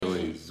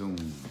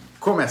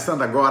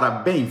Começando agora,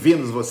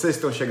 bem-vindos, vocês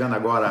estão chegando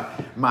agora,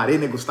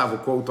 Marina e Gustavo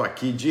Couto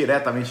aqui,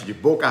 diretamente de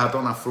Boca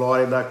Raton, na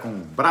Flórida, com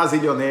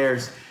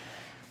Brasilionaires.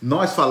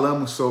 Nós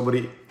falamos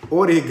sobre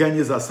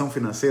organização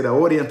financeira,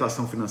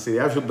 orientação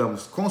financeira e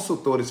ajudamos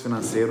consultores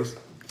financeiros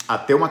a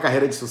ter uma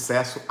carreira de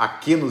sucesso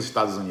aqui nos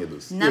Estados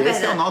Unidos.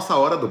 Essa é a nossa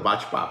hora do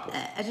bate-papo.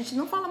 A gente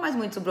não fala mais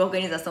muito sobre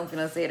organização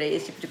financeira e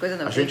esse tipo de coisa,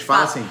 não. A gente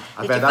fala assim,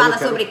 a gente fala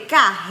sobre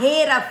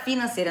carreira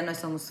financeira. Nós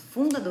somos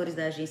fundadores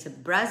da agência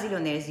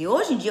Brasilionaires e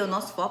hoje em dia o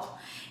nosso foco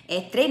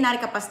é treinar e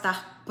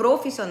capacitar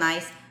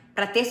profissionais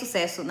para ter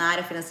sucesso na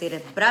área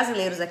financeira,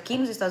 brasileiros aqui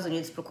nos Estados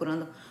Unidos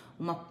procurando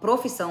uma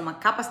profissão, uma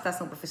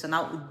capacitação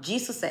profissional de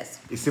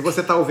sucesso. E se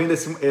você está ouvindo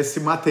esse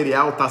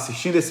material, está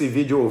assistindo esse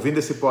vídeo, ouvindo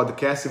esse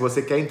podcast, se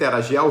você quer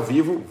interagir ao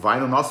vivo, vai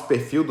no nosso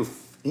perfil do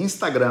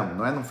Instagram,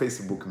 não é no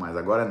Facebook mais,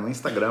 agora é no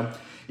Instagram.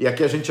 E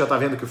aqui a gente já está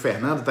vendo que o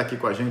Fernando está aqui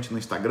com a gente no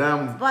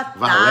Instagram. Boa tarde,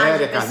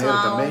 Valéria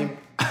pessoal. Carneiro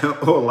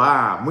também.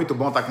 Olá, muito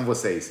bom estar com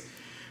vocês.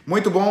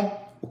 Muito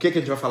bom. O que a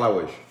gente vai falar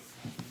hoje?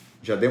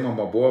 Já dei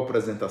uma boa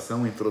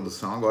apresentação,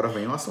 introdução, agora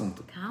vem o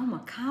assunto.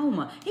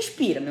 Calma.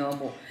 Respira, meu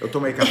amor. Eu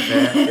tomei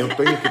café, eu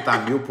tenho que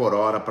estar 1000 por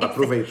hora para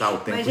aproveitar o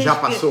tempo. Já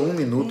passou 1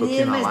 minuto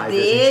aqui na live,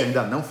 a gente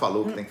ainda não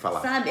falou o que tem que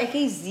falar. Sabe, é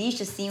que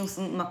existe, assim,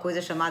 uma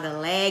coisa chamada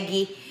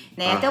lag,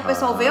 né? Até o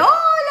pessoal vê,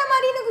 olha,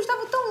 Marina e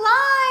Gustavo estão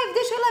live,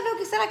 deixa eu lá ver o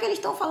que será que eles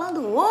estão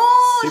falando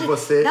hoje. Se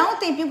você... Dá um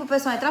tempinho pro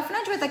pessoal entrar, afinal a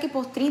gente vai estar aqui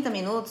por 30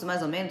 minutos,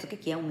 mais ou menos. O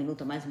que é 1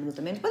 minuto a mais, 1 minuto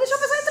a menos? Depois deixa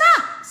o pessoal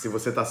entrar. Se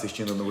você está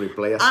assistindo no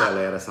replay,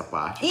 acelera essa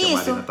parte, que isso. a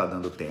Marina está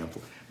dando tempo.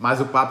 Mas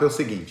o papo é o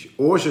seguinte,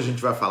 hoje a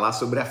gente vai falar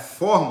sobre a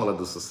fórmula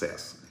do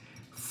sucesso.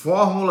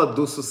 Fórmula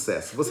do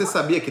sucesso. Você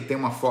sabia que tem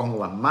uma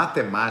fórmula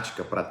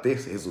matemática para ter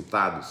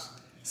resultados?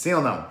 Sim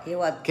ou não?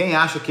 Quem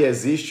acha que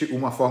existe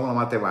uma fórmula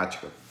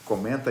matemática?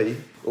 Comenta aí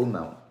ou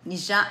não. E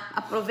já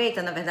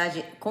aproveita, na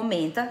verdade,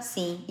 comenta,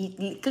 sim,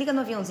 e clica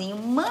no aviãozinho,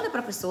 manda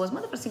para pessoas,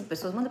 manda para 5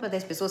 pessoas, manda para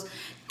 10 pessoas.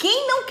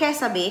 Quem não quer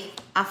saber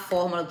a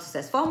fórmula do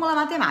sucesso? Fórmula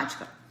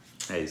matemática.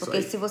 É isso. Porque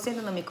aí. Se você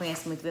ainda não me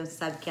conhece muito bem, você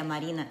sabe que a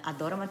Marina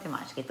adora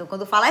matemática. Então,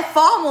 quando fala é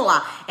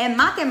fórmula, é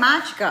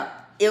matemática,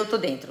 eu tô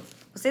dentro.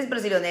 Vocês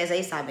brasileiros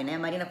aí sabem, né? A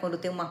Marina, quando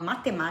tem uma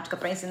matemática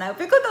para ensinar, eu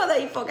fico toda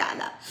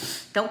empolgada.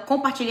 Então,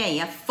 compartilhem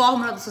aí a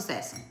fórmula do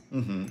sucesso.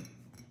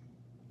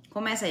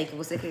 Começa aí, que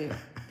você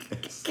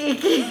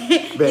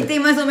que tem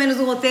mais ou menos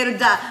o roteiro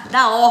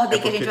da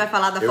ordem que a gente vai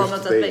falar da fórmula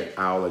do sucesso. Eu estudei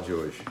a aula de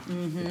hoje.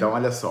 Então,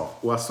 olha só,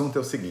 o assunto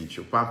é o seguinte,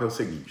 o papo é o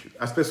seguinte.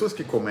 As pessoas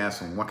que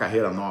começam uma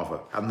carreira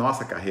nova, a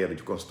nossa carreira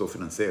de consultor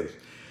financeiro,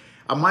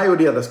 a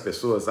maioria das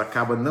pessoas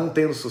acaba não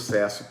tendo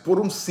sucesso por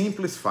um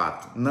simples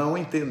fato, não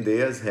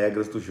entender as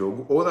regras do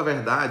jogo, ou na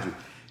verdade,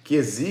 que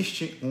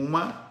existe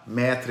uma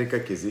métrica,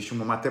 que existe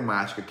uma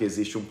matemática, que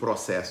existe um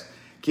processo,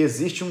 que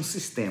existe um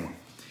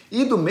sistema.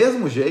 E do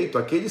mesmo jeito,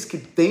 aqueles que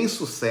têm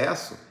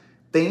sucesso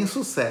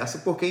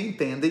porque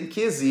entendem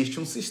que existe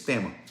um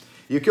sistema.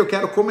 E o que eu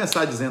quero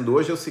começar dizendo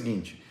hoje é o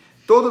seguinte,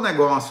 todo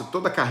negócio,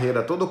 toda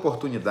carreira, toda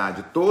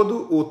oportunidade,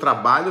 todo o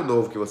trabalho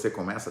novo que você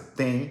começa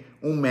tem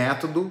um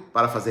método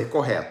para fazer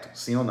correto,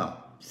 sim ou não?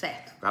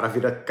 Certo. O cara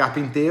vira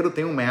carpinteiro,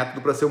 tem um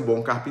método para ser um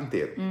bom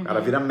carpinteiro. O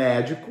cara vira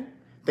médico,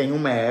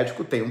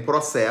 tem um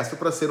processo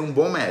para ser um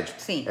bom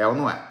médico. Sim. É ou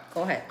não é?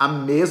 Correto. A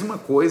mesma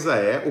coisa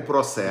é o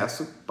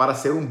processo para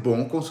ser um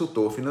bom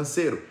consultor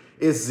financeiro.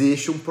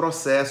 Existe um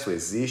processo,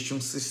 existe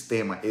um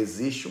sistema,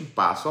 existe um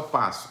passo a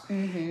passo.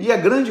 E a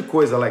grande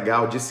coisa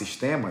legal de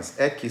sistemas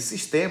é que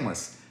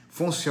sistemas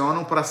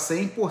funcionam para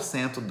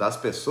 100% das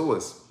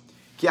pessoas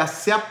que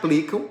se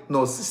aplicam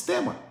no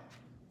sistema.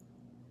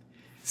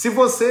 Se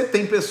você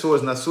tem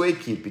pessoas na sua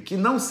equipe que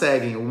não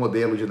seguem o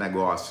modelo de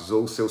negócios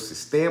ou o seu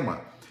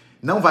sistema,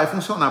 não vai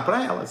funcionar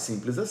para elas,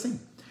 simples assim.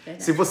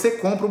 Verdade. Se você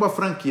compra uma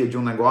franquia de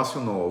um negócio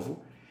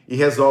novo e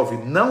resolve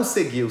não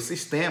seguir o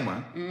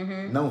sistema,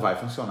 não vai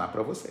funcionar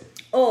para você.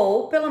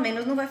 Ou, pelo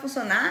menos, não vai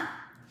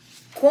funcionar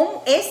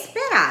como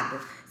esperado.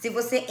 Se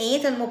você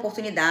entra numa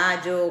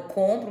oportunidade ou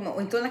ou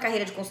entrou na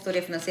carreira de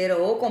consultoria financeira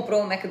ou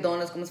comprou um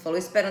McDonald's, como você falou,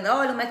 esperando,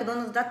 olha, o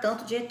McDonald's dá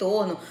tanto de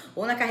retorno.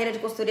 Ou na carreira de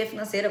consultoria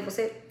financeira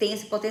você tem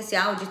esse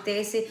potencial de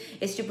ter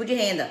esse tipo de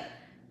renda.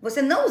 Você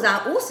não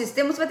usar o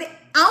sistema, você vai ter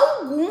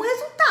algum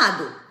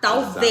resultado.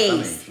 Talvez,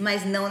 exatamente,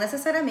 mas não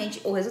necessariamente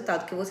o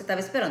resultado que você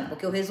estava esperando.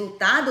 Porque o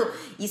resultado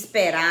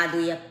esperado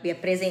e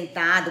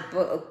apresentado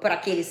por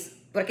aqueles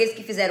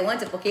que fizeram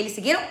antes é porque eles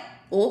seguiram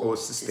o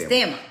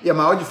sistema. E a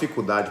maior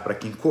dificuldade para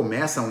quem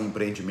começa um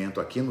empreendimento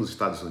aqui nos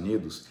Estados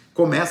Unidos,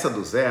 começa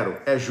do zero,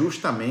 é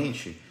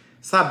justamente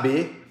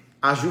saber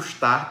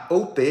ajustar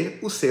ou ter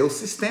o seu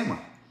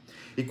sistema.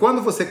 E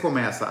quando você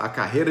começa a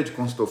carreira de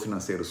consultor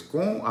financeiro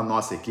com a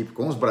nossa equipe,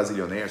 com os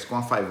Brasilionaires, com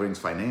a Five Rings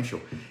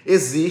Financial,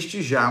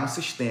 existe já um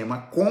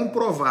sistema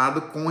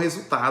comprovado com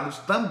resultados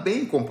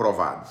também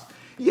comprovados.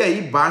 E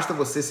aí basta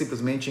você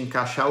simplesmente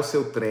encaixar o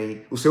seu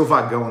trem, o seu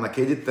vagão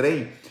naquele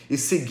trem e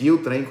seguir o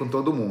trem com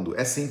todo mundo.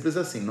 É simples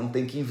assim, não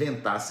tem que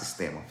inventar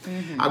sistema.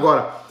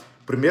 Agora,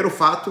 primeiro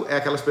fato é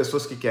aquelas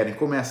pessoas que querem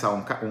começar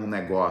um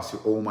negócio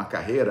ou uma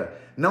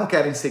carreira, não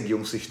querem seguir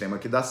um sistema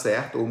que dá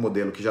certo ou um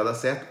modelo que já dá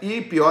certo e,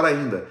 pior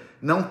ainda,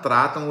 não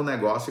tratam o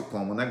negócio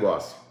como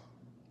negócio.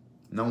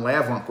 não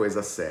levam a coisa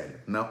a sério,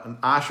 não,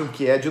 acham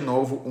que é, de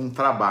novo, um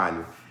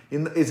trabalho. E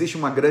existe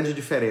uma grande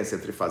diferença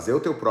entre fazer o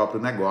teu próprio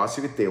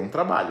negócio e ter um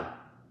trabalho.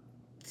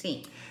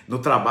 Sim. No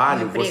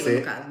trabalho, o emprego, você...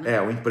 no caso,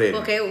 né? o emprego.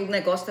 Porque o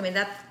negócio também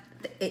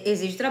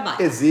exige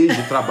trabalho.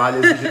 Exige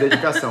trabalho, exige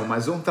dedicação,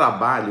 mas um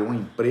trabalho, um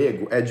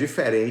emprego é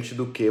diferente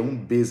do que um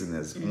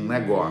business, um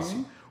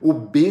negócio. O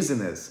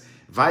business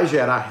vai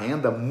gerar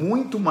renda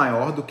muito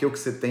maior do que o que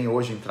você tem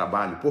hoje em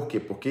trabalho. Por quê?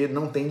 Porque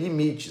não tem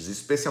limites,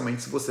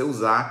 especialmente se você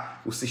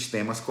usar os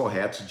sistemas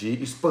corretos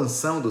de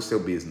expansão do seu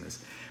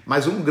business.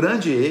 Mas um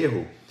grande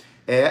erro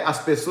é as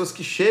pessoas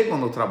que chegam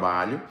no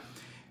trabalho.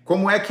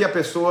 Como é que a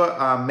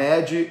pessoa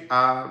mede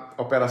a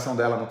operação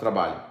dela no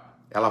trabalho?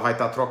 Ela vai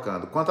estar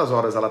trocando quantas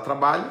horas ela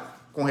trabalha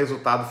com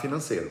resultado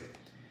financeiro.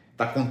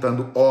 Está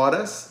contando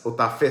horas, ou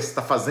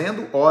está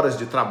fazendo horas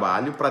de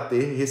trabalho para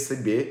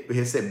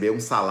receber um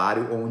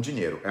salário ou um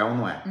dinheiro. É ou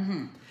não é?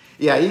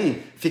 E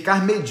aí,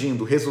 ficar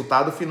medindo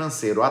resultado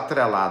financeiro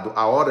atrelado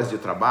a horas de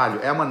trabalho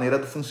é a maneira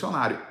do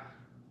funcionário.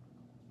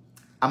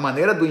 A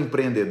maneira do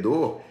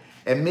empreendedor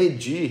é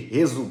medir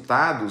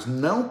resultados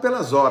não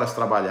pelas horas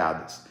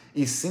trabalhadas,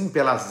 e sim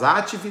pelas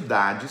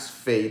atividades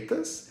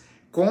feitas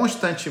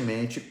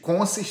constantemente,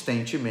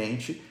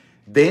 consistentemente,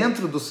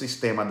 dentro do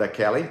sistema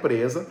daquela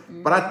empresa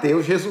para ter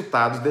os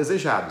resultados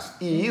desejados.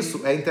 E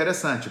isso é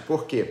interessante.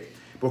 Por quê?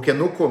 Porque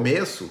no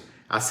começo,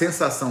 a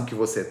sensação que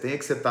você tem é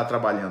que você está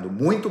trabalhando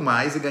muito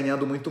mais e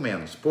ganhando muito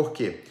menos. Por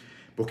quê?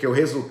 Porque o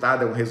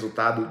resultado é um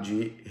resultado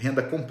de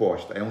renda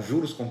composta, é um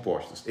juros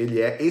compostos.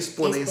 Ele é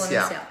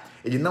exponencial.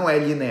 Ele não é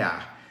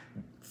linear.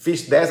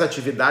 Fiz 10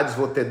 atividades,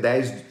 vou ter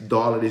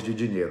 $10 de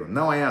dinheiro.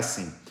 Não é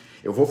assim.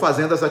 Eu vou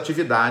fazendo as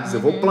atividades,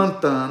 eu vou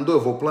plantando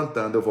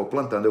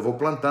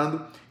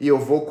e eu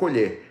vou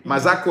colher.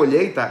 Mas a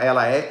colheita,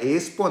 ela é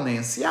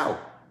exponencial.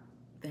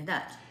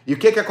 Verdade. E o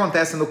que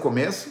acontece no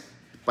começo?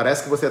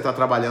 Parece que você está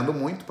trabalhando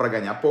muito para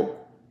ganhar pouco.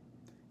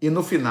 E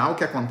no final, o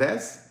que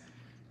acontece?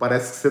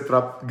 Parece que você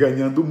está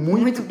ganhando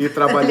muito e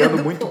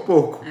trabalhando muito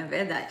pouco. É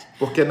verdade.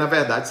 Porque, na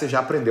verdade, você já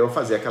aprendeu a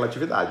fazer aquela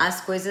atividade.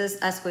 As coisas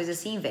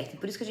se invertem.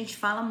 Por isso que a gente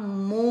fala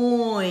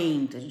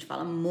muito,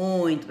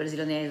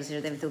 Brasilionário, você já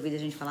deve ter ouvido a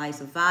gente falar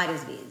isso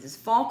várias vezes.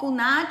 Foco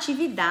na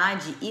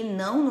atividade e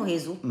não no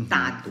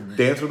resultado.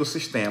 Dentro do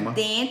sistema.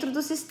 Dentro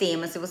do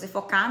sistema. Se você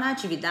focar na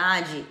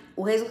atividade,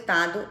 o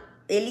resultado,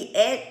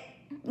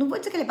 não vou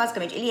dizer que ele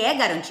basicamente, ele é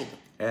garantido.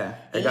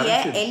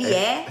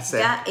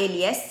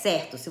 Ele é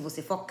certo se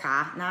você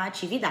focar na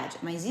atividade,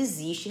 mas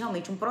existe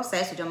realmente um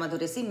processo de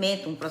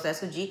amadurecimento, um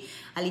processo de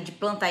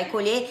plantar e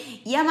colher.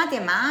 E a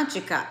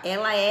matemática,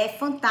 ela é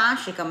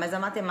fantástica, mas a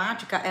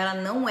matemática, ela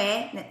não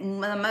é,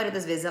 na maioria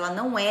das vezes, ela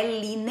não é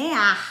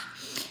linear.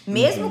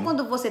 Mesmo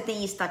quando você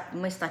tem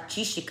uma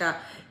estatística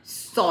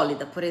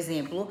sólida, por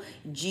exemplo,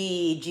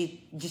 de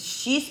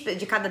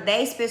cada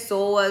 10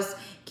 pessoas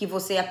que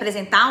você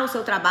apresentar o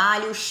seu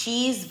trabalho,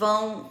 X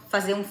vão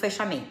fazer um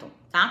fechamento,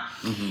 tá?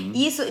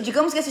 Isso,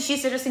 digamos que esse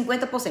X seja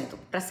 50%,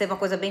 para ser uma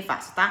coisa bem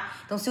fácil, tá?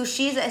 Então, se o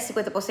X é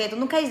 50%,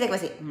 não quer dizer que vai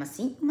ser uma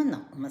sim, uma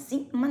não, uma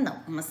sim, uma não,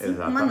 uma sim,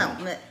 uma não.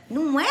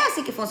 Não é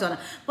assim que funciona.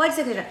 Pode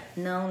ser que seja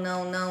não,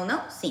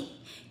 sim.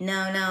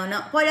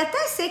 Não. Pode até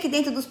ser que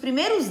dentro dos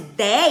primeiros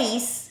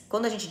 10,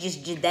 quando a gente diz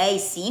de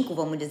 10, 5,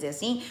 vamos dizer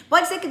assim,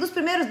 pode ser que dos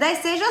primeiros 10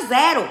 seja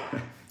 0.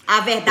 A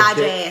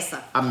verdade é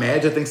essa. A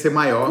média tem que ser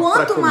maior.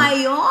 Quanto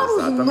maior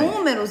os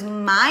números,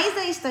 mais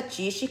a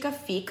estatística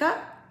fica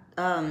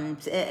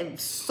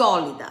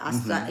sólida.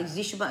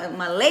 Existe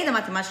uma lei da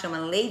matemática, chama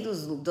lei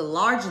the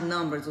large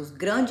numbers, os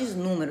grandes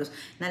números,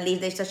 na lei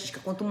da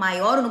estatística. Quanto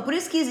maior o número, por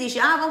isso que existe,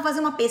 vamos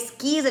fazer uma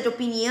pesquisa de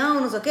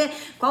opinião, não sei o quê,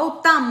 qual o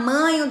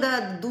tamanho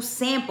do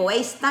sample, é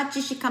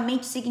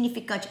estatisticamente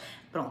significante.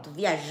 Pronto,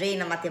 viajei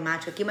na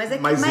matemática aqui, mas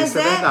isso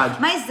é verdade.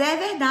 Mas é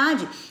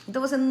verdade.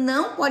 Então você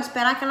não pode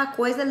esperar aquela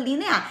coisa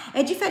linear.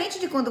 É diferente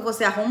de quando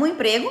você arruma um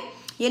emprego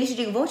e eles te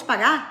digam, vou te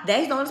pagar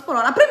 $10 por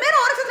hora. A primeira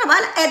hora que você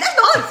trabalha é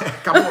 $10.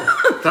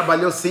 Acabou.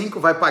 Trabalhou 5,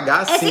 vai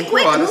pagar 5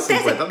 horas,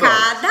 $50.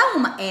 Cada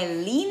uma é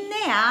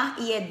linear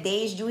e é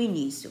desde o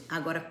início.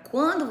 Agora,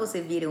 quando você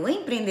vira um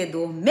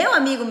empreendedor, meu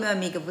amigo, minha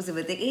amiga, você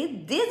vai ter que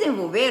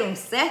desenvolver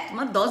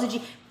uma dose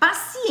de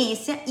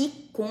paciência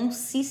e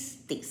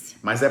consistência.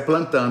 Mas é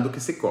plantando que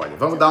se colhe.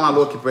 Vamos dar um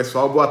alô aqui pro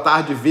pessoal. Boa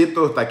tarde,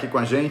 Vitor, tá aqui com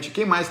a gente.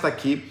 Quem mais tá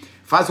aqui?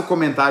 Faz o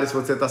comentário se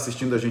você tá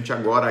assistindo a gente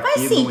agora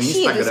aqui no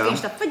Instagram.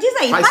 Diz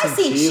aí, faz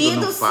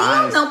sentido sim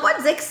ou não? Pode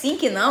dizer que sim,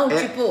 que não,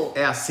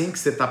 É assim que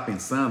você tá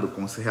pensando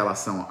com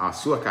relação à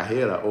sua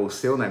carreira ou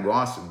seu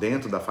negócio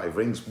dentro da Five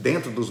Rings,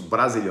 dentro dos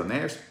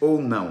Brasilionaires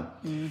ou não?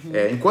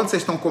 Enquanto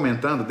vocês estão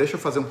comentando, deixa eu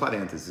fazer um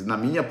parênteses. Na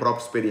minha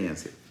própria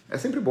experiência, é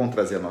sempre bom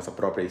trazer a nossa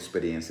própria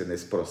experiência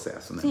nesse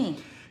processo, né? Sim.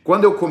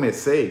 Quando eu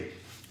comecei,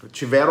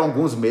 tiveram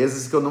alguns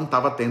meses que eu não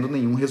estava tendo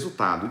nenhum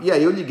resultado. E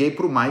aí eu liguei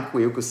para o Mike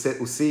Wilk,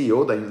 o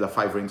CEO da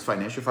Five Rings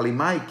Financial, e falei,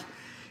 Mike,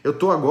 eu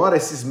tô agora,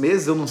 esses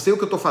meses, eu não sei o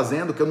que eu tô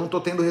fazendo, que eu não tô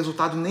tendo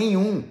resultado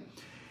nenhum.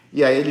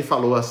 E aí ele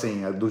falou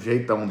assim, do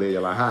jeitão dele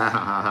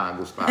lá,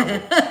 Gustavo,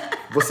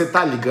 você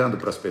tá ligando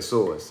para as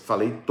pessoas?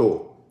 Falei,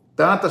 tô.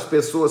 Tantas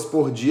pessoas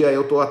por dia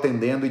eu estou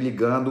atendendo e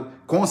ligando,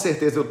 com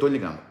certeza eu estou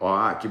ligando.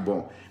 Que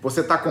bom.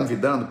 Você está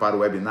convidando para o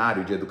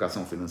webinário de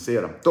educação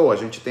financeira? A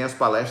gente tem as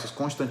palestras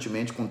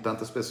constantemente com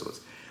tantas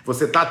pessoas.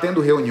 Você está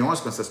tendo reuniões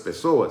com essas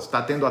pessoas?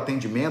 Está tendo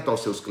atendimento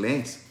aos seus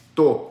clientes?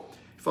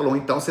 Falou,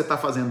 então você está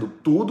fazendo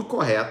tudo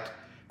correto,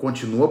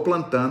 continua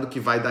plantando que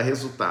vai dar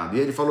resultado. E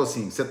ele falou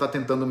assim, você está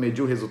tentando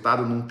medir o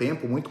resultado num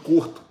tempo muito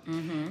curto.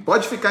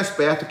 Pode ficar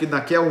esperto que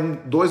daqui a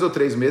 2 ou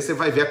 3 meses você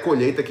vai ver a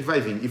colheita que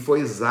vai vir. E foi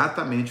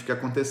exatamente o que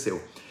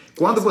aconteceu.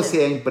 Quando você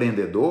é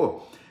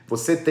empreendedor,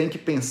 você tem que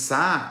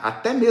pensar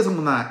até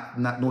mesmo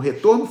no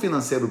retorno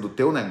financeiro do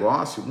teu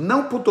negócio,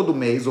 não por todo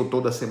mês ou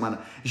toda semana.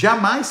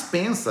 Jamais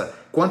pensa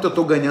quanto eu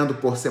estou ganhando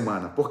por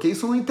semana, porque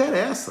isso não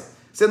interessa.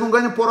 Você não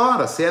ganha por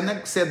hora, você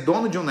é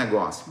dono de um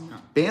negócio. Não.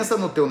 Pensa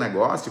no teu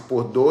negócio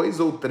por 2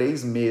 ou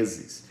 3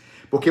 meses.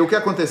 Porque o que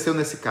aconteceu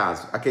nesse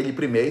caso? Aquele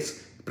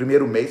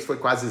primeiro mês foi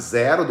quase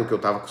 0 do que eu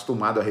estava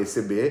acostumado a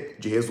receber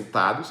de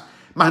resultados,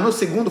 mas no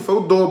segundo foi o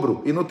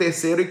dobro e no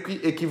terceiro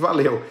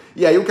equivaleu.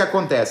 E aí o que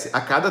acontece?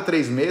 A cada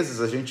 3 meses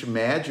a gente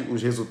mede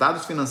os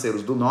resultados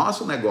financeiros do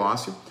nosso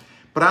negócio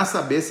para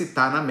saber se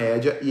está na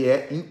média e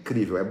é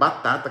incrível. É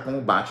batata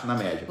como bate na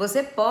média.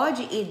 Você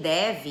pode e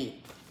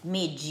deve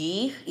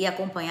medir e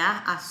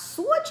acompanhar a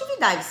sua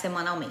atividade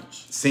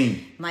semanalmente.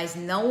 Sim. Mas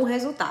não o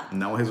resultado.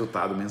 Não o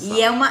resultado mensal.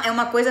 E é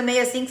uma coisa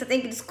meio assim que você tem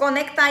que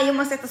desconectar aí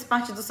umas certas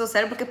partes do seu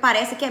cérebro, porque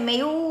parece que é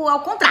meio ao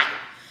contrário.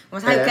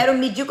 Mas, eu quero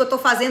medir o que eu tô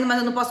fazendo, mas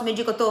eu não posso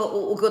medir o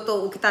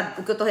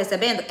que eu tô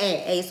recebendo?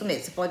 É isso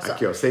mesmo. Você pode só.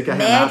 Aqui, eu sei que a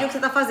mede Renata, o que você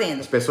tá fazendo.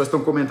 As pessoas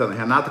estão comentando.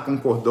 Renata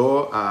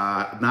concordou,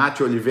 a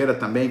Nath Oliveira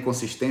também,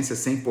 consistência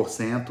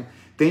 100%.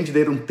 Tem de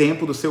ter um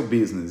tempo do seu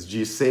business,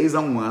 de 6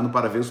 a 1 ano,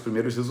 para ver os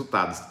primeiros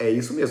resultados. É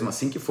isso mesmo,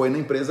 assim que foi na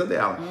empresa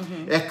dela.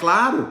 É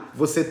claro,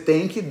 você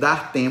tem que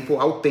dar tempo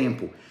ao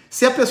tempo.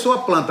 Se a pessoa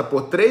planta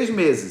por 3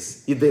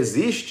 meses e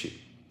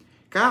desiste,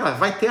 cara,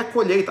 vai ter a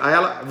colheita. Aí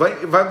ela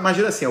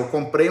imagina assim, eu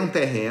comprei um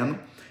terreno,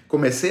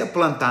 comecei a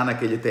plantar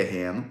naquele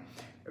terreno.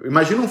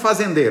 Imagina um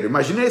fazendeiro,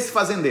 imagina esse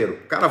fazendeiro.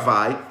 O cara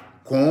vai,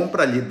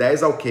 compra ali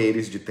 10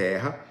 alqueires de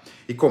terra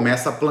e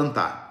começa a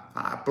plantar.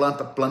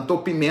 Plantou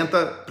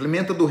pimenta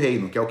do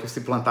reino, que é o que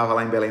se plantava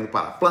lá em Belém do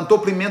Pará. Plantou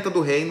pimenta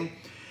do reino.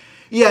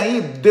 E aí,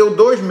 deu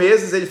 2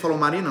 meses, ele falou,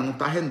 Marina, não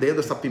tá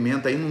rendendo essa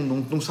pimenta aí,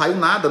 não saiu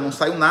nada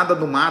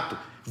do mato.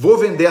 Vou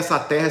vender essa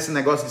terra, esse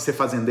negócio de ser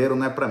fazendeiro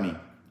não é pra mim.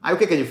 Aí o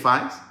que ele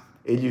faz?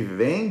 Ele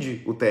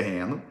vende o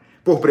terreno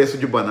por preço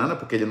de banana,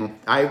 porque ele não...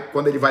 Aí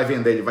quando ele vai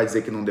vender, ele vai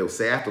dizer que não deu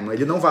certo,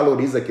 ele não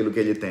valoriza aquilo que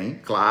ele tem,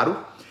 claro.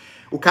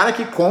 O cara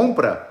que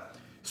compra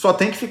só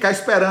tem que ficar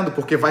esperando,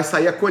 porque vai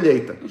sair a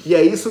colheita. E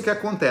é isso que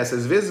acontece.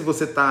 Às vezes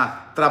você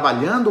está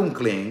trabalhando um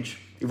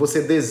cliente e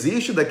você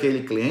desiste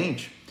daquele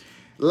cliente.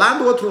 Lá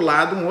do outro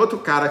lado, um outro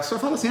cara que só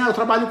fala assim, eu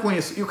trabalho com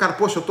isso. E o cara,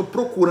 poxa, eu estou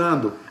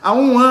procurando. Há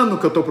 1 ano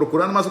que eu estou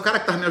procurando, mas o cara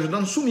que está me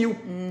ajudando sumiu.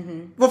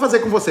 Vou fazer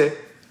com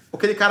você.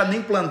 Aquele cara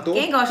nem plantou.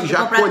 Quem gosta e de já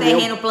comprar colheu.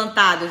 terreno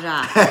plantado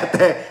já?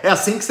 É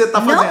assim que você está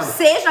fazendo. Não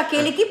seja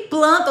aquele que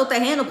planta o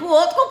terreno para o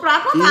outro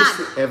comprar plantado.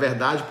 Isso é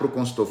verdade para o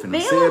consultor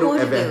financeiro,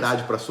 é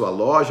verdade para a sua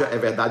loja, é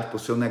verdade para o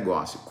seu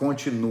negócio.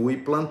 Continue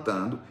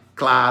plantando.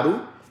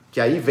 Claro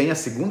que aí vem a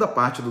segunda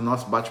parte do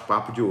nosso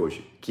bate-papo de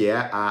hoje, que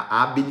é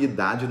a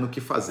habilidade no que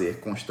fazer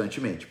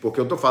constantemente. Porque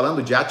eu estou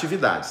falando de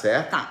atividade,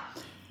 certo? Tá.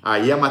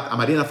 Aí a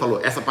Marina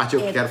falou, essa parte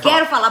eu quero falar.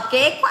 Quero falar, porque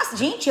é equação.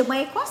 Gente, é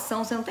uma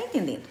equação, você não está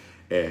entendendo.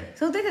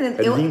 Você não tá entendendo.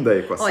 É linda a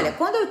equação. Olha,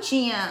 quando eu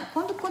tinha...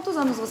 Quantos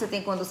anos você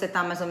tem quando você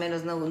tá mais ou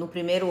menos no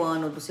primeiro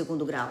ano do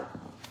 2º grau?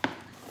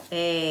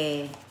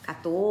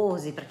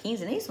 14 para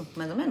 15, não é isso?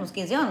 Mais ou menos, uns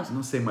 15 anos?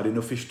 Não sei, Marina,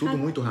 eu fiz tudo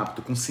muito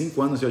rápido. Com 5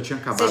 anos eu tinha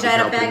acabado. Você já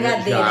era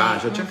PhD, né?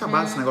 Já tinha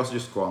acabado esse negócio de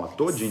escola,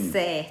 todinho.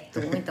 Certo.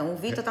 Então, o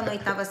Vitor tá na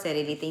 8ª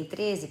série, ele tem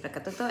 13 para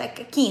 14, então é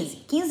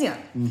 15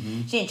 anos.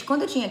 Gente,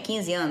 quando eu tinha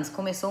 15 anos,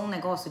 começou um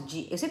negócio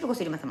de... Eu sempre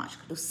gostei de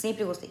matemática, eu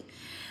sempre gostei.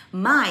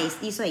 Mas,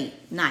 isso aí,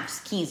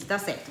 Nath, 15, tá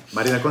certo.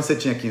 Marina, quando você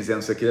tinha 15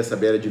 anos, você queria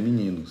saber era de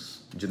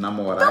meninos, de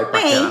namorar também, e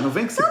paquerar. Não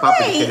vem com esse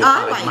papo de querer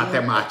falar de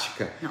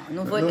matemática.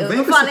 Eu não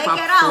falei que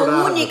era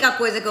a única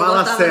coisa que eu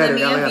gostava sério, na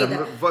minha galera.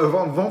 vida.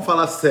 Vamos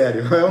falar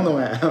sério, eu não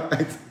é.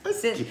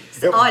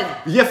 Olha,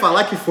 ia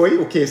falar que foi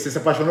o quê? Você se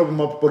apaixonou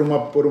por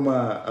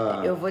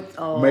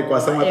uma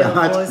equação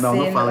matemática?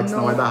 Não fala que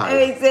senão vai dar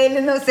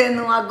raiva. Você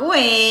não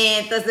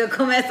aguenta se eu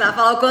começar a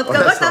falar o quanto que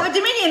eu gostava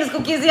de meninos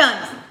com 15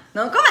 anos.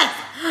 Não começa.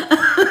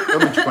 Eu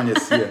não te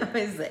conhecia.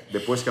 Pois é.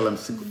 Depois que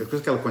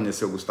ela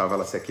conheceu o Gustavo,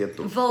 ela se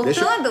aquietou.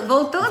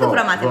 Voltando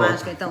para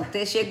matemática, então.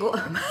 Você chegou...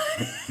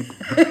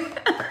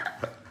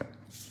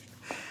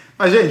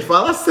 Mas, gente,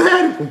 fala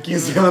sério. Com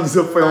 15 anos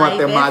eu fui uma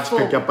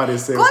matemática que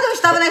apareceu. Quando eu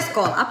estava na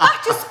escola, a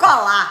parte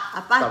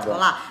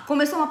escolar,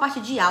 começou uma parte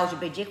de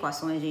álgebra, de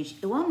equações, gente.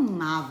 Eu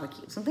amava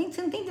aquilo. Você não tá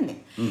entendendo.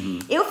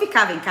 Eu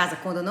ficava em casa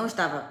quando eu não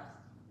estava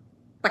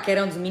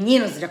paquerando os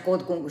meninos, de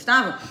acordo com o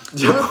Gustavo.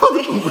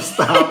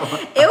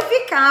 Eu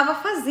ficava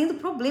fazendo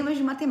problemas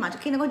de matemática.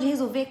 Aquele negócio de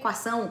resolver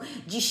equação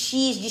de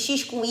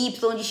x com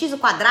y, de x ao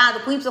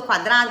quadrado, com y ao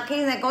quadrado,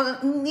 aquele negócio.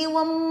 Eu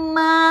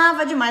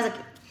amava demais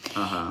aquilo.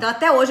 Então,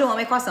 até hoje eu amo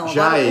equação.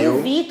 Já agora,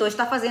 o Vitor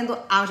está fazendo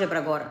álgebra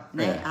agora,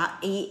 né?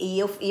 E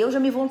eu já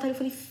me voluntariei. Eu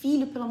falei,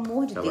 filho, pelo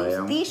amor de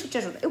Deus, deixa eu te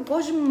ajudar. Eu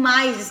gosto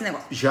demais desse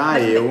negócio.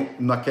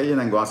 Naquele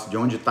negócio de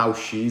onde está o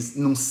X,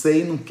 não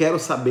sei, não quero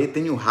saber,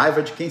 tenho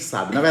raiva de quem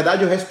sabe. Na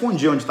verdade, eu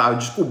respondi onde estava, eu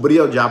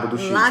descobri o diabo do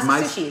X.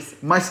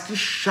 Mas que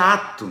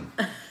chato.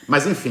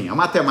 Mas enfim, a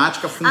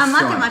matemática funciona. A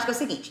matemática é o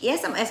seguinte, e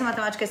essa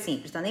matemática é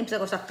simples, tá? Nem precisa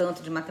gostar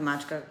tanto de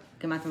matemática,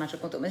 que matemática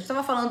contou. Mas a gente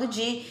estava falando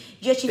de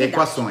atividades.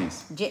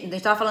 Equações. A gente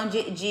estava falando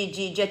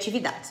de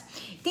atividades.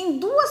 Tem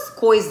duas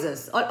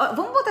coisas,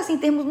 vamos botar assim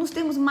nos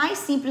termos mais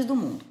simples do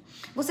mundo.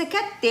 Você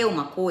quer ter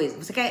uma coisa,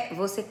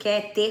 você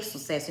quer ter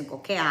sucesso em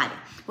qualquer área,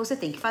 você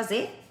tem que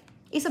fazer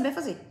e saber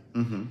fazer.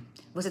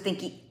 Você tem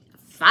que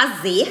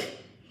fazer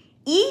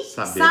e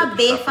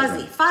saber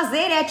fazer.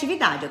 Fazer é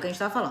atividade, é o que a gente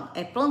estava falando.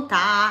 É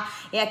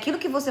plantar, é aquilo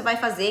que você vai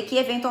fazer que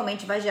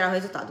eventualmente vai gerar o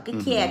resultado. O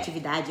que é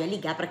atividade? É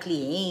ligar para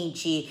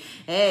cliente,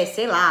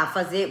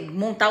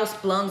 montar os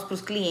planos para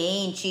os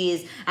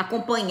clientes,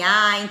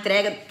 acompanhar a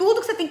entrega,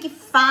 tudo que você tem que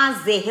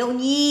fazer,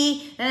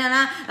 reunir,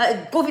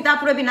 convidar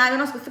para o webinar.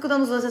 Eu fico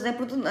dando os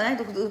exemplos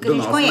do que a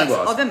gente conhece,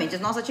 negócio. Obviamente,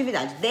 as nossas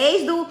atividades.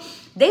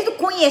 Desde o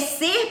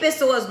conhecer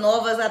pessoas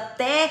novas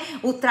até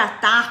o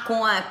tratar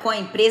com a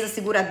empresa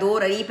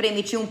seguradora aí para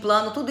emitir um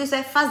plano, tudo isso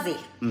é fazer.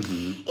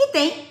 E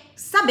tem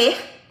saber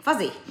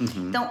fazer.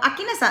 Então,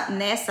 aqui nessa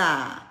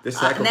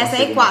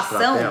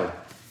equação,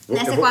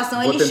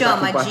 ele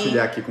chama de... Vou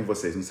compartilhar aqui com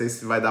vocês, não sei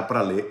se vai dar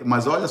para ler,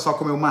 mas olha só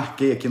como eu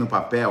marquei aqui no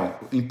papel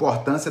a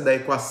importância da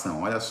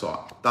equação, olha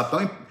só.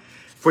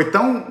 Foi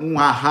tão um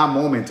aha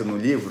moment no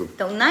livro,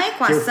 então, na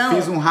equação, que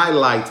eu fiz um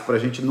highlight pra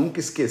gente nunca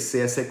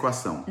esquecer essa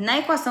equação. Na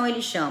equação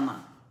ele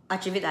chama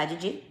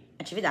atividade.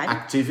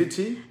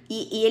 Activity.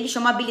 E ele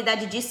chama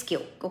habilidade de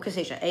skill, ou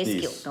seja, é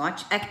skill. Isso. Então,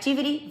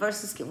 activity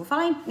versus skill. Vou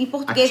falar em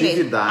português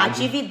mesmo.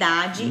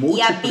 Atividade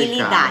e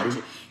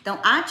habilidade. Então,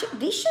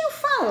 deixa eu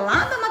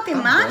falar da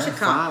matemática.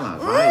 Fala,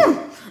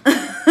 vai.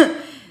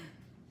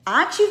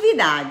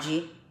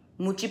 Atividade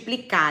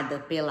multiplicada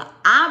pela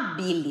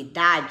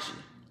habilidade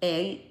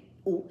é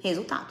o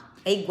resultado.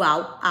 É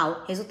igual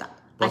ao resultado.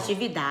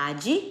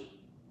 Atividade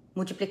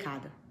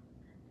multiplicada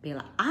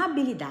pela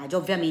habilidade,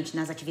 obviamente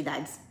nas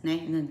atividades,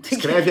 né?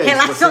 Escreve aí.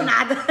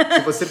 Relacionada.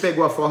 Se você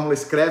pegou a fórmula,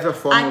 escreve a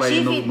fórmula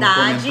aí no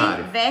comentário.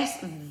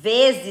 Atividade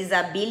vezes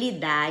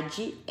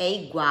habilidade é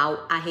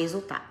igual a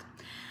resultado.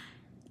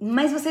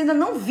 Mas você ainda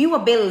não viu a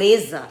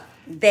beleza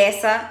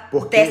dessa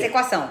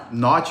equação.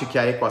 Note que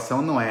a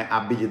equação não é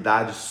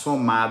habilidade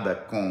somada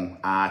com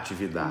a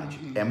atividade.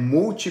 É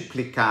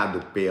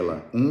multiplicado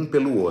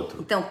pelo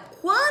outro. Então,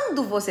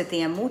 quando você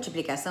tem a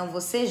multiplicação,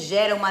 você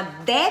gera uma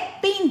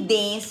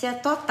dependência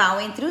total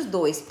entre os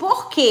dois.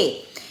 Por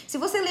quê? Se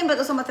você lembra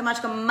da sua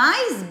matemática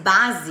mais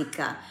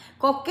básica,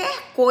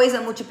 qualquer coisa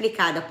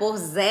multiplicada por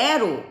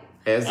zero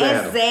é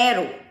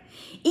zero.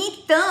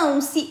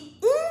 Então, se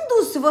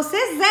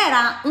você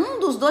zerar um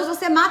dos dois,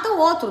 você mata o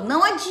outro.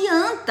 Não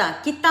adianta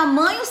que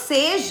tamanho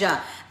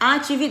seja a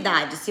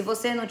atividade. Se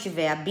você não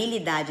tiver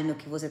habilidade no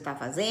que você está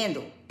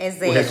fazendo, é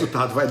zero. O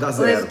resultado vai dar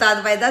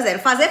zero.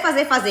 Fazer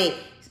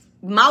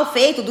mal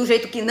feito, do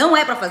jeito que não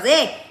é para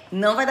fazer,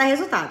 não vai dar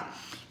resultado.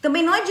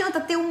 Também não adianta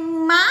ter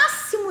o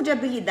máximo de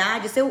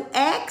habilidade, ser o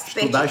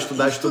expert.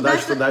 Estudar.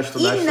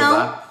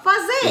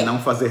 E não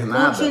fazer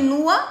nada.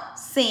 Continua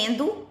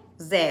sendo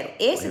zero.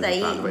 Esse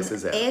daí, vai ser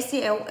zero.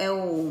 Esse é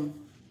o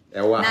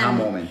aha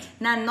moment.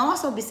 Na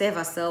nossa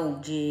observação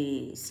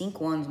de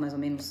 5 anos, mais ou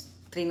menos,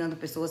 treinando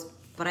pessoas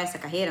para essa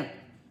carreira,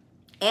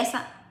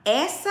 essa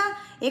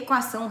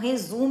equação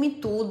resume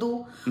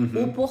tudo,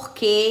 o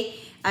porquê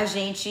a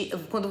gente,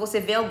 quando você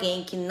vê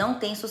alguém que não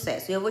tem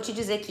sucesso. E eu vou te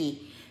dizer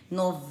que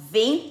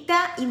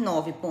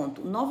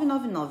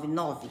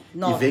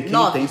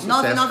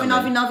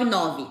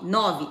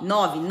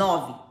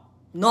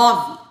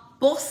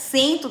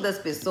 99% das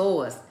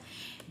pessoas,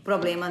 o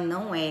problema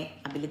não é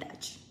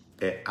habilidade.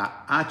 É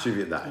a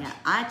atividade.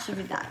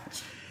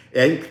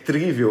 É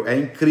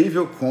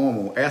incrível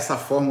como essa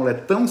fórmula é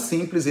tão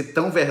simples e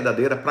tão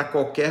verdadeira para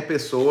qualquer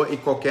pessoa e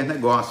qualquer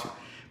negócio.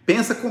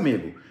 Pensa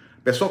comigo.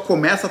 A pessoa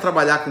começa a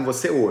trabalhar com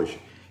você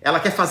hoje. Ela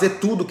quer fazer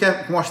tudo,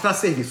 quer mostrar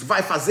serviço.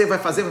 Vai fazer.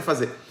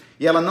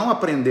 E ela não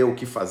aprendeu o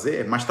que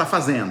fazer, mas está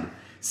fazendo.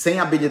 Sem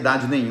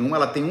habilidade nenhuma,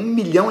 ela tem 1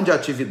 milhão de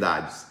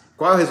atividades.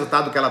 Qual é o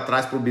resultado que ela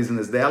traz para o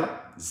business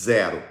dela?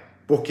 Zero.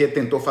 Porque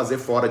tentou fazer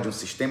fora de um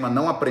sistema,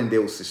 não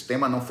aprendeu o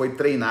sistema, não foi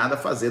treinada a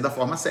fazer da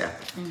forma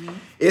certa.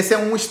 Esse é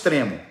um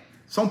extremo.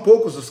 São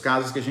poucos os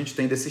casos que a gente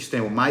tem desse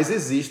extremo, mas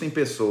existem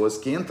pessoas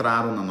que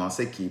entraram na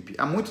nossa equipe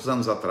há muitos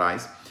anos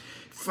atrás,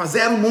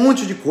 fizeram um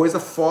monte de coisa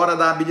fora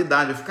da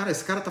habilidade. Eu falei, cara,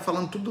 esse cara tá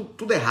falando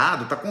tudo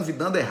errado, tá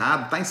convidando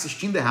errado, tá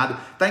insistindo errado,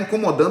 tá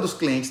incomodando os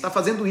clientes, tá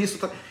fazendo isso.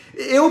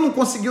 Eu não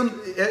consegui...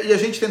 E a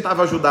gente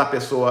tentava ajudar a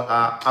pessoa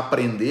a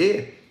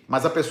aprender,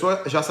 mas a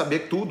pessoa já sabia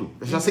tudo.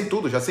 Já sei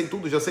tudo.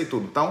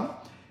 Então,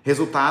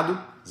 resultado,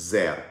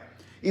 zero.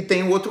 E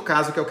tem o outro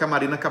caso, que é o que a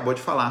Marina acabou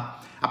de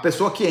falar. A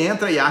pessoa que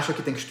entra e acha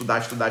que tem que estudar,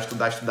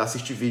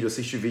 assistir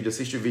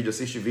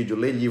vídeo,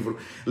 ler livro,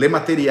 ler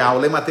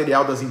material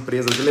das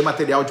empresas, ler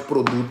material de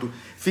produto,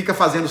 fica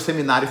fazendo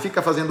seminário,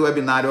 fica fazendo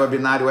webinário.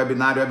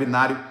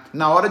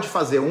 Na hora de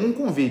fazer um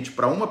convite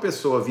para uma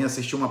pessoa vir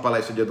assistir uma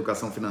palestra de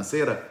educação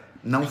financeira,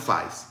 não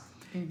faz.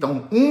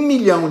 Então, 1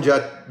 milhão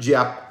de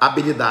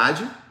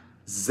habilidade,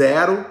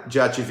 0 de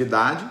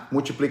atividade,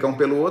 multiplica um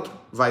pelo outro,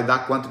 vai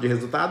dar quanto de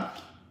resultado?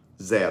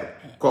 0.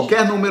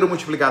 Qualquer número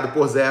multiplicado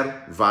por 0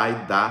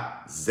 vai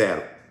dar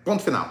 0.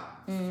 Ponto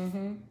final.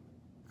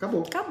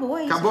 Acabou. Acabou,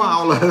 é isso. Acabou a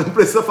aula, não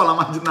precisa falar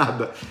mais de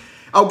nada.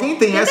 Alguém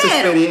tem essa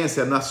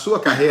experiência na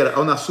sua carreira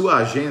ou na sua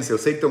agência? Eu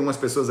sei que tem algumas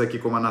pessoas aqui,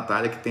 como a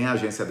Natália, que tem a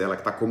agência dela,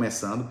 que está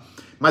começando,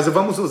 mas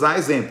vamos usar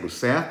exemplos,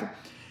 certo?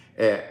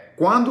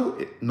 Quando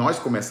nós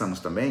começamos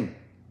também,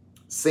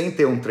 sem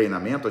ter um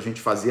treinamento, a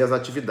gente fazia as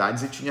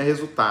atividades e tinha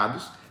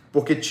resultados,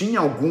 porque tinha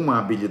alguma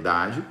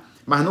habilidade,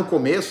 mas no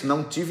começo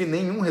não tive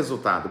nenhum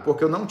resultado,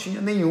 porque eu não tinha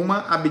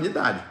nenhuma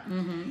habilidade.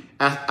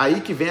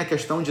 Aí que vem a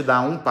questão de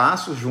dar um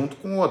passo junto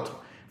com o outro.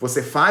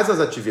 Você faz as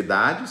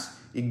atividades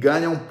e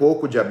ganha um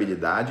pouco de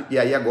habilidade, e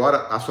aí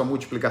agora a sua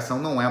multiplicação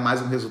não é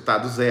mais um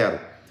resultado 0.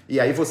 E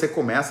aí você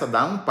começa a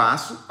dar um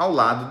passo ao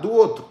lado do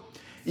outro.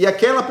 E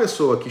aquela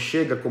pessoa que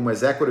chega como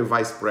Executive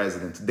Vice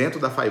President dentro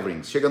da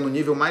 5Rings, chega no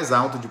nível mais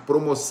alto de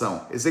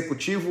promoção,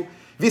 executivo,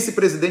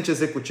 vice-presidente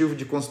executivo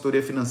de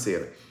consultoria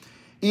financeira,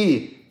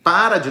 e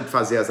para de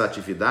fazer as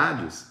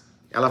atividades,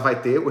 ela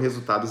vai ter o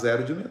resultado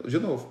 0 de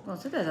novo. Com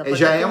certeza. Pode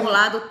ter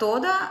acumulado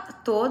toda a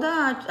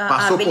habilidade.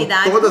 Passou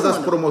por todas as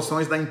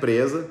promoções da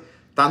empresa,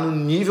 está no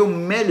nível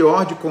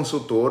melhor de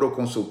consultor ou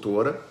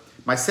consultora,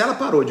 mas se ela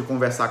parou de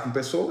conversar com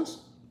pessoas,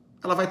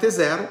 ela vai ter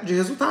 0 de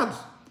resultados.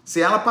 Se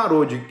ela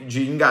parou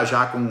de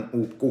engajar com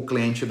o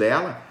cliente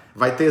dela,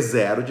 vai ter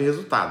 0 de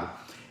resultado.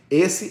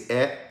 Esse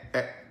é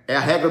a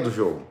regra do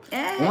jogo.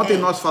 Ontem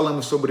nós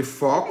falamos sobre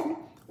foco,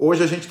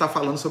 hoje a gente está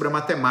falando sobre a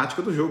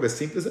matemática do jogo. É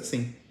simples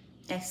assim.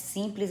 É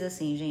simples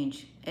assim,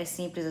 gente. É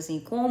simples assim.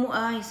 Como,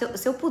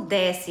 se eu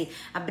pudesse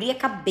abrir a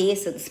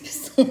cabeça das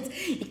pessoas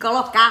e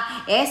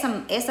colocar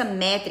essa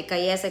métrica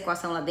e essa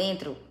equação lá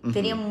dentro,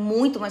 teria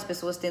muito mais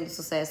pessoas tendo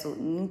sucesso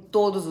em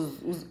todos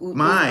os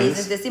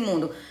business desse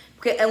mundo.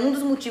 Porque é um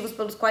dos motivos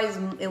pelos quais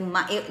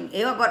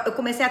eu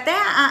comecei até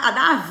a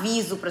dar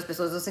aviso para as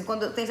pessoas. Assim,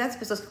 tem certas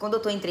pessoas que quando eu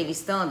estou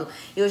entrevistando,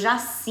 eu já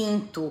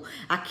sinto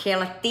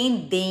aquela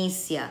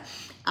tendência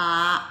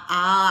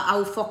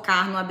ao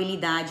focar no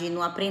habilidade e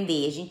no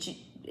aprender.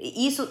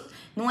 Isso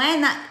não é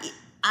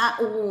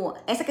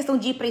essa questão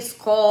de ir para a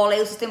escola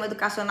e o sistema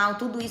educacional,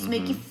 tudo isso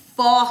meio que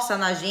força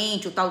na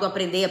gente o tal do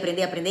aprender,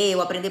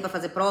 ou aprender para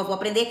fazer prova, ou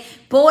aprender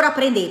por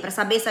aprender, para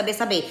saber.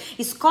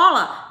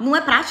 Escola não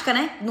é prática,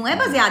 né? Não é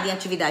baseada em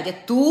atividade, é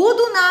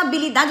tudo na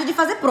habilidade de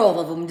fazer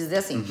prova, vamos dizer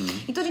assim.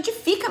 Então a gente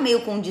fica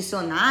meio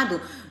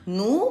condicionado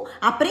no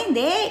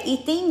aprender e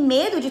tem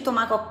medo de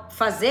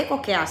fazer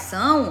qualquer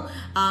ação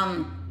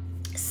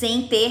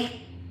sem ter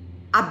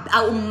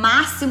o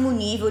máximo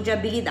nível de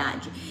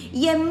habilidade.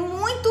 E é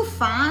muito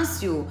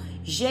fácil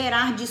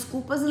gerar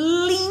desculpas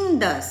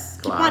lindas,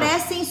 claro, que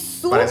parecem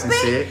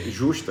ser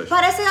justas.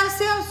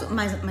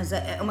 Mas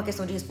é uma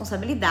questão de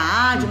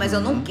responsabilidade, mas eu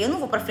não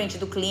vou pra frente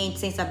do cliente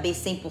sem saber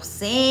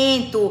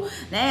 100%,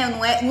 né?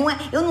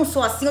 Eu não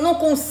sou assim, eu não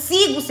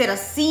consigo ser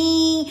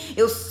assim,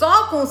 eu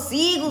só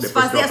consigo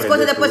fazer as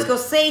coisas depois que eu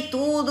sei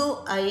tudo.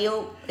 Aí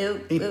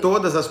Em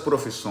todas as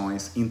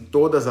profissões, em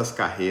todas as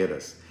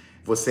carreiras,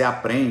 você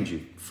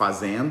aprende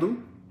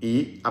fazendo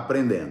e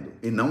aprendendo,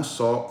 e não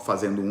só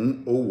fazendo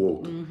um ou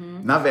outro.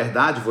 Na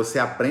verdade, você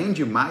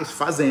aprende mais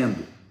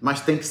fazendo,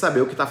 mas tem que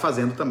saber o que está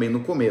fazendo também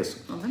no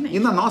começo. Obviamente. E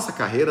na nossa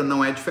carreira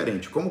não é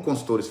diferente. Como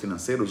consultores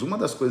financeiros, uma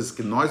das coisas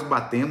que nós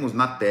batemos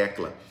na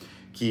tecla,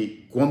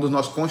 que quando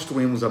nós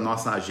construímos a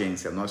nossa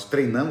agência, nós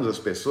treinamos as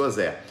pessoas,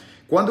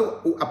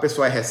 quando a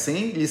pessoa é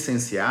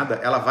recém-licenciada,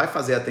 ela vai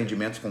fazer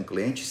atendimentos com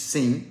clientes,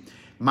 sim,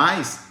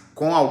 mas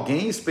com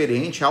alguém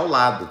experiente ao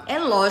lado. É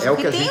lógico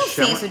que tem um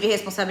senso de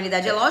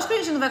responsabilidade. É lógico que a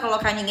gente não vai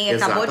colocar ninguém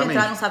que acabou de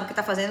entrar, não sabe o que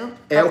está fazendo,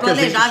 para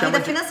planejar a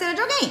vida financeira de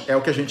alguém. É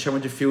o que a gente chama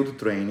de field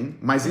training,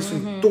 mas isso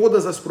em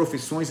todas as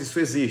profissões isso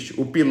existe.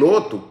 O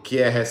piloto, que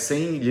é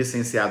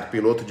recém-licenciado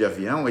piloto de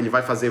avião, ele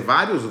vai fazer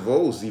vários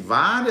voos e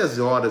várias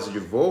horas de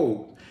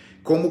voo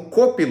como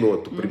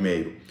copiloto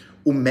primeiro.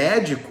 O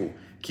médico,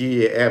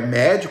 que é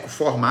médico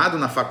formado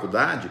na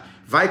faculdade,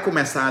 vai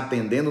começar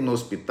atendendo no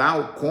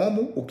hospital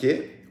como o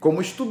quê? Como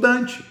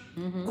estudante,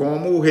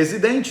 como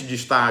residente de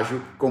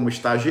estágio, como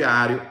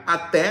estagiário,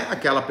 até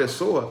aquela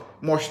pessoa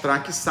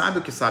mostrar que sabe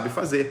o que sabe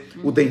fazer.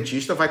 O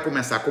dentista vai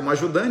começar como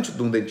ajudante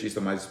de um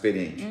dentista mais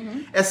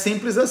experiente. É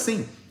simples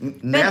assim.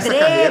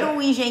 Pedreiro,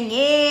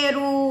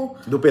 engenheiro...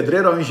 Do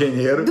pedreiro ao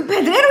engenheiro...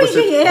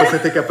 Você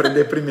tem que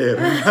aprender primeiro.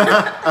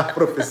 A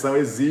profissão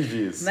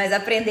exige isso. Mas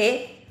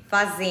aprender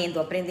fazendo,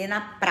 aprender na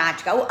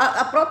prática.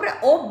 A própria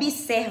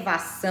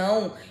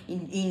observação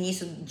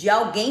nisso de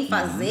alguém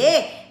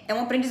fazer... É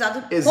um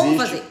aprendizado. Como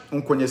fazer? Existe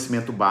um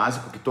conhecimento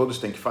básico que todos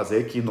têm que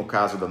fazer, que no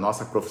caso da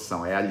nossa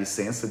profissão é a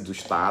licença do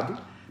Estado,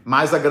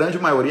 mas a grande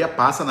maioria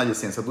passa na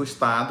licença do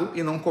Estado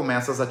e não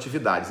começa as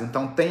atividades.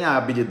 Então tem a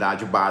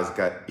habilidade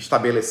básica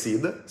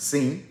estabelecida,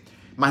 sim,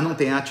 mas não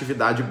tem a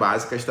atividade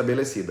básica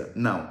estabelecida,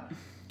 não.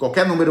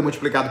 Qualquer número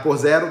multiplicado por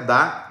zero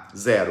dá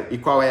zero. E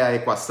qual é a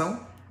equação?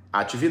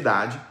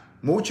 Atividade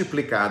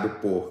multiplicado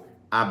por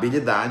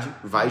habilidade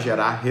vai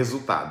gerar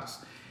resultados.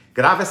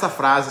 Grava essa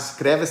frase,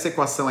 escreve essa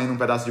equação aí num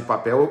pedaço de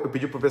papel. Eu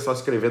pedi pro pessoal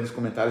escrever nos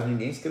comentários,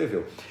 ninguém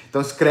escreveu.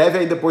 Então escreve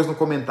aí depois no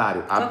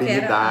comentário. Qual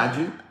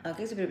habilidade. O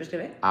que você pediu pra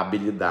escrever?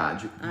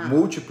 Habilidade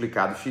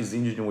multiplicado, x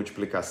de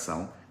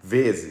multiplicação,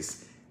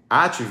 vezes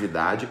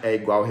atividade é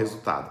igual ao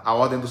resultado. A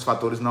ordem dos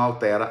fatores não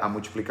altera a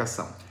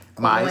multiplicação.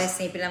 Como é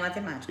sempre na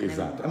matemática,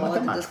 exato, né? é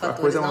matemática. A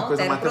coisa é uma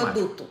coisa matemática.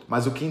 Produto.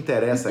 Mas o que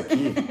interessa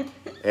aqui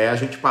é a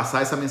gente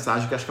passar essa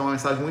mensagem, que acho que é uma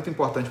mensagem muito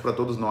importante para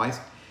todos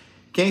nós.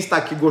 Quem está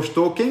aqui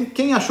gostou,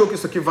 quem achou que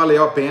isso aqui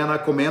valeu a pena,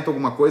 comenta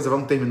alguma coisa,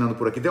 vamos terminando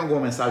por aqui. Tem alguma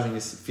mensagem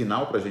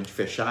final para a gente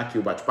fechar aqui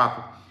o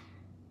bate-papo?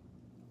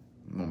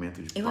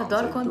 Momento de pausa. Eu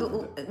adoro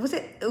quando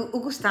o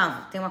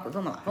Gustavo tem uma coisa.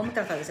 Vamos lá, vamos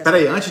tratar desse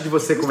Peraí, antes de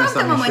você começar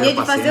a tem uma mexer mania a de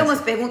fazer paciência,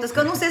 umas perguntas que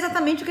eu não sei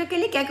exatamente o que é que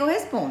ele quer que eu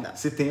responda.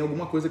 se tem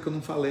alguma coisa que eu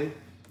não falei.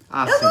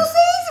 Ah, Eu sim. não sei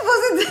se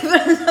você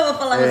precisava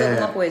falar mais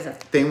alguma coisa.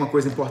 Tem uma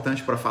coisa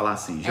importante para falar,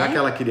 sim. Já que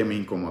ela queria me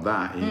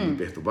incomodar e me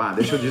perturbar,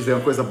 deixa eu dizer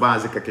uma coisa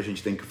básica que a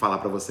gente tem que falar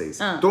para vocês.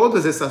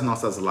 Todas essas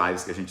nossas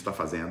lives que a gente está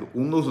fazendo,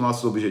 um dos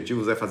nossos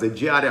objetivos é fazer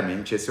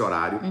diariamente esse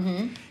horário.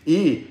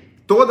 E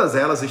todas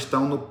elas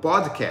estão no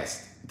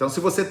podcast. Então, se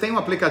você tem um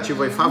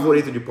aplicativo aí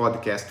favorito de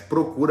podcast,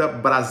 procura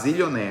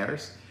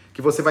Brasilionaires,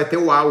 que você vai ter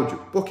o áudio.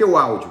 Por que o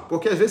áudio?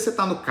 Porque às vezes você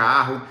está no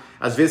carro,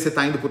 às vezes você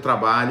está indo para o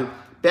trabalho.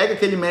 Pega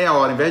aquele meia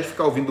hora, ao invés de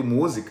ficar ouvindo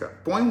música,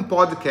 põe um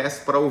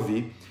podcast para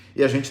ouvir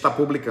e a gente está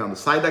publicando.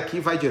 Sai daqui e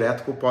vai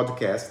direto para o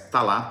podcast,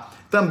 tá lá.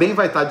 Também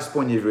vai estar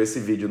disponível esse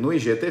vídeo no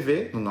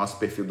IGTV, no nosso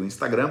perfil do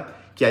Instagram,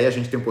 que aí a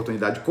gente tem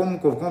oportunidade de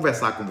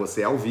conversar com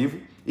você ao vivo.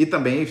 E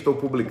também estou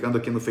publicando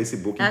aqui no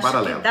Facebook em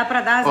paralelo. Que dá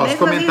para dar as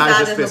mesmas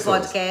risadas no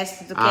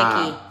podcast do que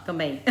aqui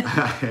também.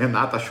 A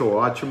Renata achou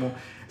ótimo.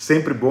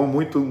 Sempre bom,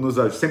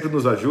 sempre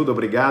nos ajuda.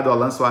 Obrigado. O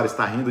Alan Soares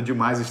está rindo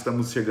demais.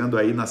 Estamos chegando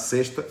aí na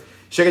sexta.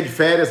 Chega de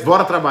férias,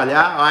 bora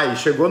trabalhar. Ai,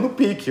 chegou no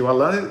pique. O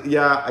Alan e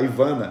a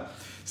Ivana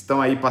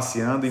estão aí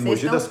passeando em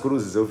Mogi das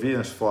Cruzes. Eu vi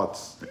as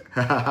fotos.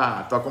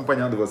 Tô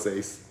acompanhando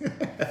vocês.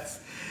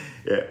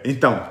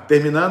 Então,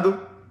 terminou?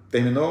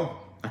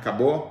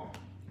 Acabou?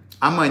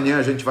 Amanhã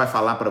a gente vai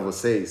falar para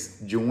vocês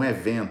de um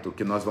evento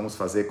que nós vamos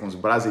fazer com os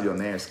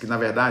Brasilionaires, que na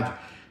verdade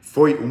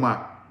foi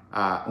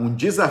um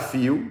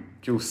desafio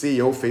que o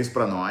CEO fez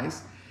para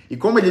nós. E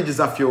como ele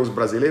desafiou os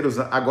brasileiros,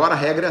 agora a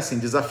regra é assim,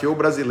 desafiou o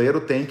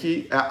brasileiro tem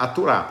que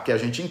aturar, porque a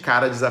gente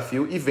encara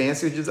desafio e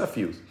vence os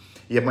desafios.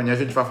 E amanhã a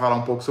gente vai falar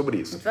um pouco sobre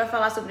isso. A gente vai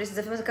falar sobre esse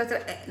desafio, mas eu quero,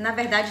 na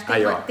verdade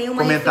tem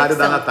uma comentário reflexão.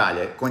 Da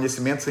Natália,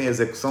 conhecimento sem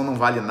execução não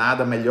vale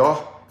nada,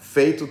 melhor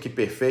feito que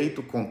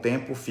perfeito, com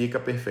tempo fica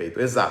perfeito.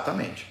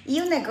 Exatamente.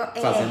 E o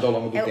negócio fazendo ao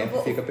longo do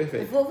tempo fica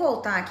perfeito. Vou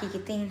voltar aqui que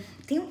tem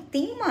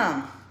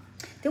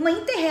uma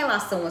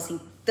inter-relação assim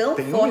tão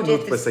tem forte. Tem 1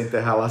 minuto para essa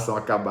inter-relação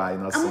acabar aí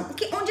no assunto.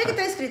 Onde é que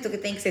tá escrito que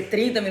tem que ser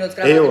 30 minutos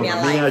gravando minha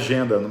live? Minha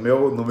agenda, no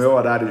meu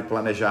horário de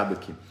planejado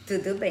aqui.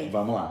 Tudo bem.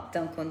 Vamos lá.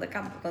 Então, quando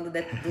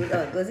der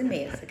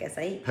 2h30, você quer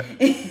sair?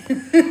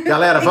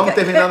 Galera, vamos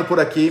terminando por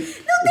aqui.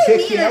 Não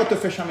termina. O que é o teu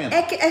fechamento?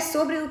 É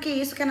sobre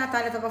isso que a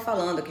Natália estava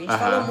falando, que a gente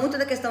falou muito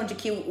da questão de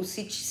que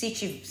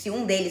se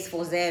um deles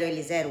for zero,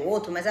 ele zero o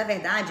outro, mas a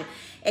verdade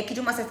é que,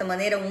 de uma certa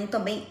maneira, um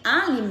também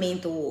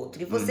alimenta o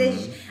outro. E você...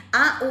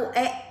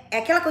 É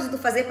aquela coisa do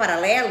fazer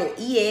paralelo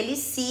e eles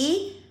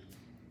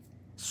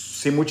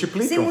se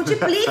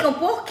multiplicam,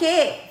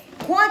 porque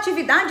com a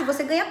atividade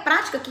você ganha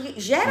prática, que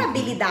gera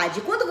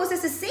habilidade. Quando você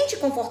se sente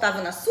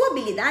confortável na sua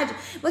habilidade,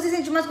 você se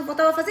sente mais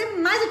confortável a fazer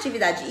mais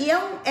atividade. E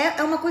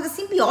é uma coisa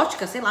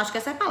simbiótica, sei lá, acho que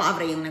essa é a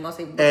palavra aí, um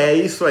negócio aí. É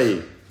isso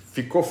aí.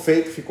 Ficou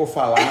feito, ficou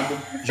falado.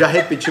 Já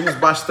repetimos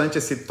bastante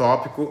esse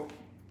tópico.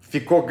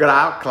 Ficou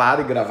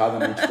claro e gravado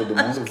na mente de todo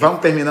mundo. Vamos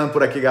terminando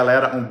por aqui,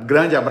 galera. Um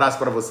grande abraço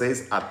para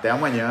vocês. Até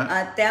amanhã.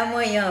 Até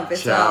amanhã,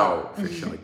 pessoal. Tchau. Fechando aqui.